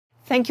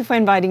Thank you for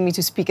inviting me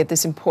to speak at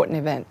this important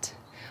event.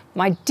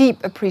 My deep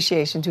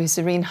appreciation to His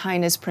Serene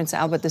Highness Prince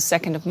Albert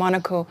II of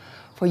Monaco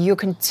for your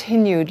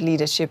continued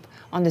leadership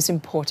on this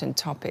important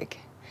topic.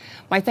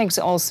 My thanks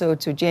also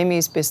to Jamie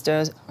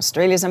Isbister,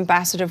 Australia's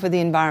Ambassador for the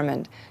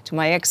Environment, to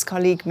my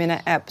ex-colleague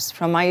Minna Epps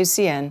from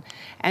IUCN,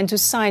 and to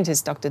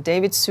scientists Dr.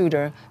 David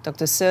Suter,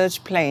 Dr.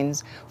 Serge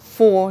Plains,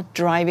 for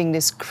driving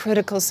this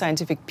critical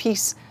scientific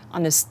piece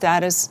on the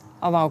status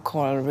of our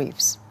coral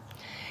reefs.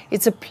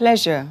 It's a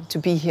pleasure to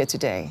be here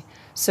today,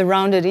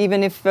 surrounded,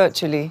 even if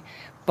virtually,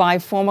 by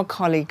former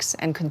colleagues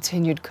and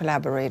continued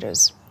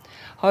collaborators.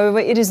 However,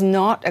 it is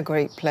not a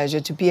great pleasure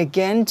to be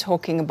again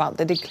talking about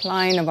the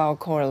decline of our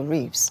coral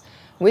reefs,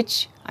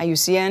 which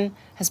IUCN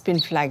has been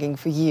flagging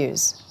for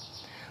years.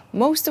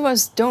 Most of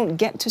us don't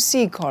get to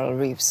see coral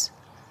reefs,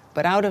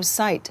 but out of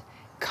sight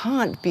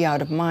can't be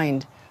out of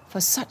mind for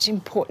such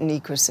important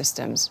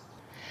ecosystems.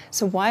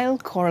 So while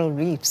coral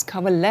reefs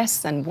cover less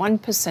than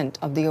 1%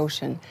 of the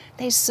ocean,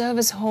 they serve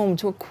as home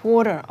to a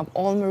quarter of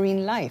all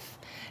marine life,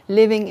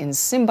 living in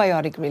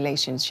symbiotic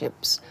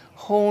relationships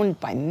honed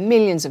by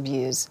millions of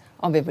years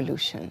of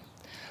evolution.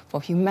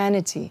 For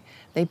humanity,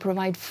 they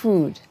provide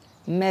food,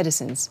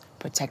 medicines,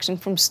 protection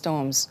from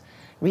storms,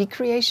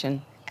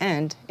 recreation,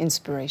 and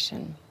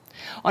inspiration.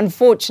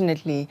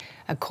 Unfortunately,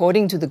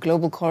 according to the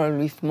Global Coral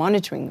Reef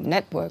Monitoring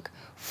Network,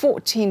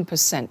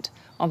 14%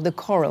 of the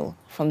coral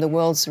from the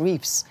world's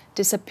reefs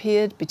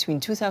disappeared between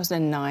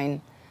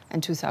 2009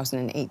 and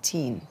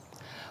 2018.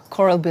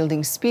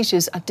 Coral-building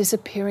species are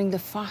disappearing the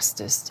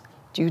fastest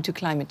due to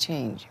climate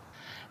change.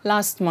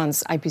 Last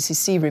month's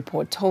IPCC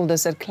report told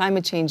us that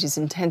climate change is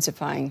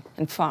intensifying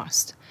and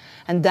fast,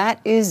 and that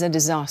is a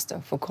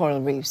disaster for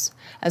coral reefs,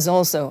 as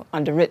also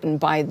underwritten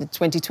by the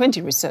 2020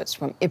 research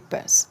from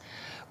IPBES.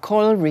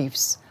 Coral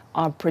reefs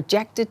are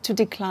projected to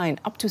decline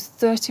up to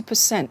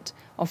 30%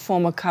 of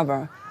former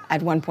cover at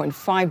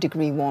 1.5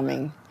 degree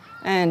warming,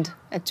 and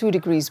at 2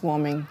 degrees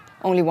warming,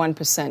 only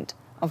 1%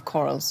 of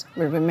corals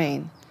will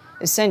remain.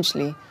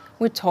 Essentially,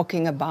 we're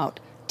talking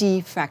about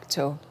de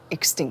facto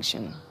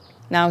extinction.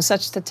 Now,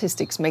 such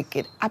statistics make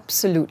it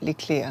absolutely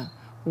clear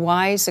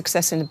why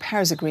success in the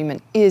Paris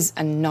Agreement is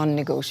a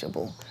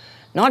non-negotiable,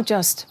 not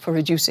just for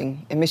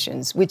reducing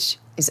emissions, which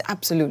is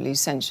absolutely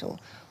essential,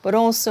 but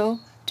also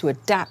to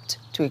adapt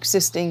to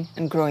existing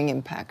and growing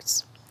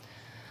impacts.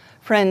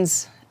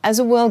 Friends, as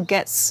the world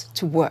gets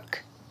to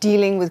work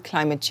dealing with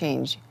climate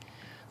change,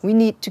 we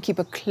need to keep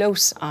a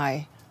close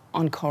eye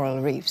on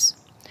coral reefs.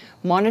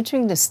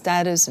 Monitoring the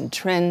status and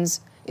trends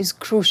is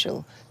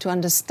crucial to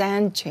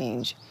understand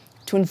change,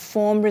 to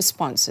inform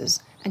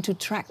responses, and to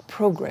track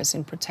progress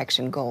in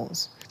protection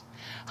goals.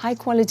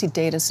 High-quality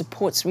data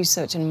supports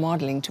research and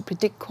modeling to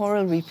predict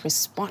coral reef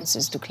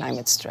responses to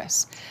climate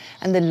stress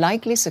and the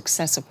likely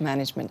success of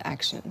management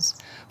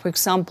actions. For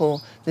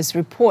example, this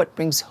report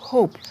brings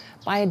hope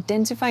by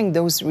identifying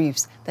those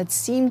reefs that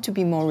seem to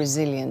be more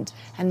resilient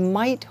and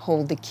might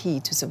hold the key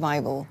to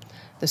survival,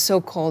 the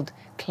so-called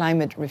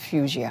climate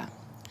refugia.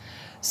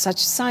 Such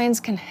science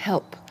can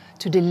help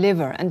to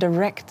deliver and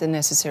direct the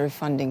necessary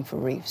funding for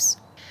reefs.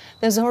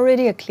 There's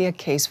already a clear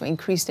case for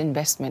increased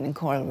investment in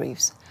coral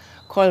reefs.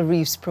 Coral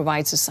reefs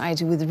provide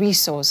society with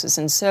resources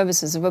and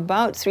services of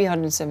about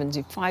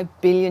 $375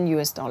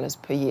 billion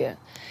per year.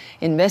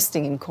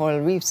 Investing in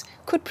coral reefs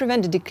could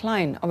prevent a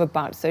decline of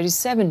about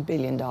 $37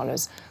 billion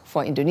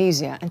for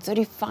Indonesia and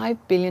 $35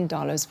 billion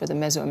for the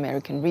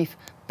Mesoamerican reef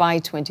by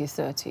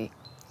 2030.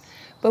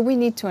 But we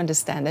need to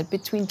understand that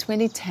between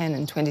 2010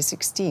 and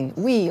 2016,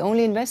 we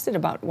only invested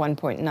about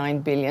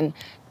 $1.9 billion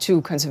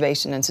to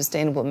conservation and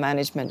sustainable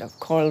management of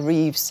coral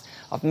reefs,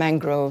 of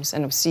mangroves,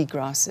 and of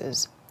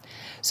seagrasses.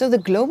 So the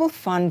Global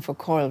Fund for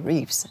Coral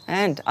Reefs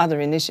and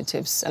other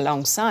initiatives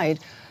alongside,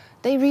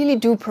 they really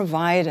do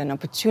provide an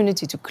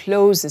opportunity to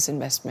close this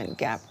investment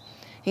gap,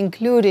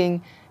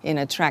 including in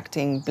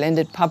attracting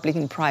blended public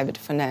and private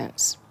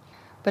finance.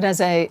 But as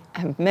I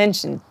have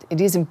mentioned, it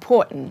is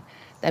important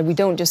that we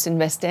don't just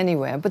invest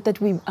anywhere, but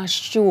that we are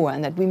sure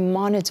and that we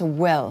monitor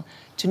well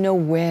to know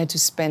where to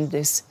spend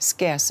this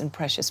scarce and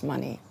precious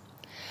money.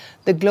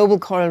 The Global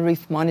Coral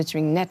Reef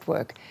Monitoring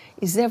Network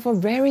is therefore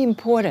very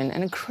important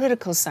and a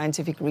critical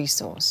scientific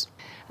resource.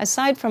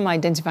 Aside from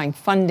identifying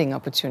funding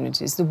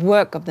opportunities, the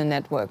work of the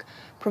network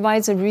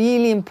provides a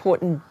really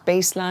important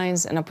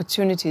baselines and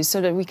opportunities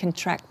so that we can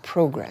track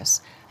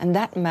progress, and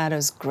that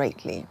matters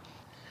greatly.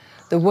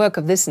 The work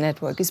of this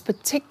network is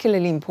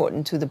particularly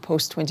important to the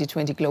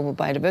post-2020 Global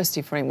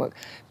Biodiversity Framework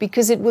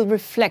because it will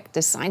reflect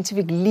the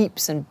scientific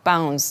leaps and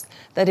bounds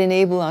that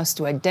enable us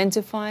to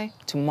identify,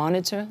 to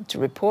monitor, to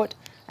report,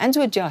 and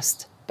to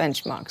adjust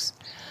benchmarks.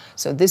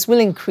 So this will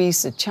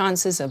increase the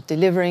chances of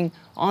delivering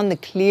on the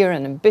clear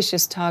and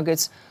ambitious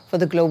targets for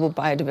the Global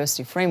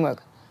Biodiversity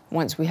Framework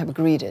once we have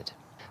agreed it.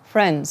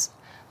 Friends,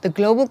 the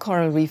Global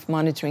Coral Reef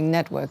Monitoring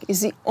Network is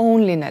the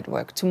only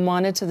network to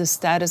monitor the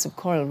status of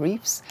coral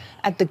reefs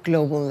at the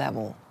global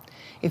level.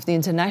 If the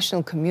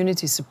international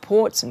community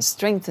supports and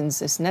strengthens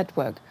this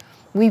network,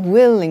 we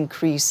will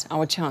increase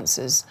our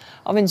chances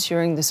of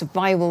ensuring the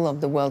survival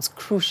of the world's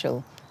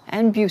crucial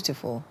and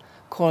beautiful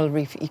coral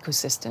reef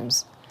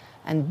ecosystems.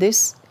 And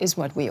this is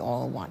what we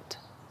all want.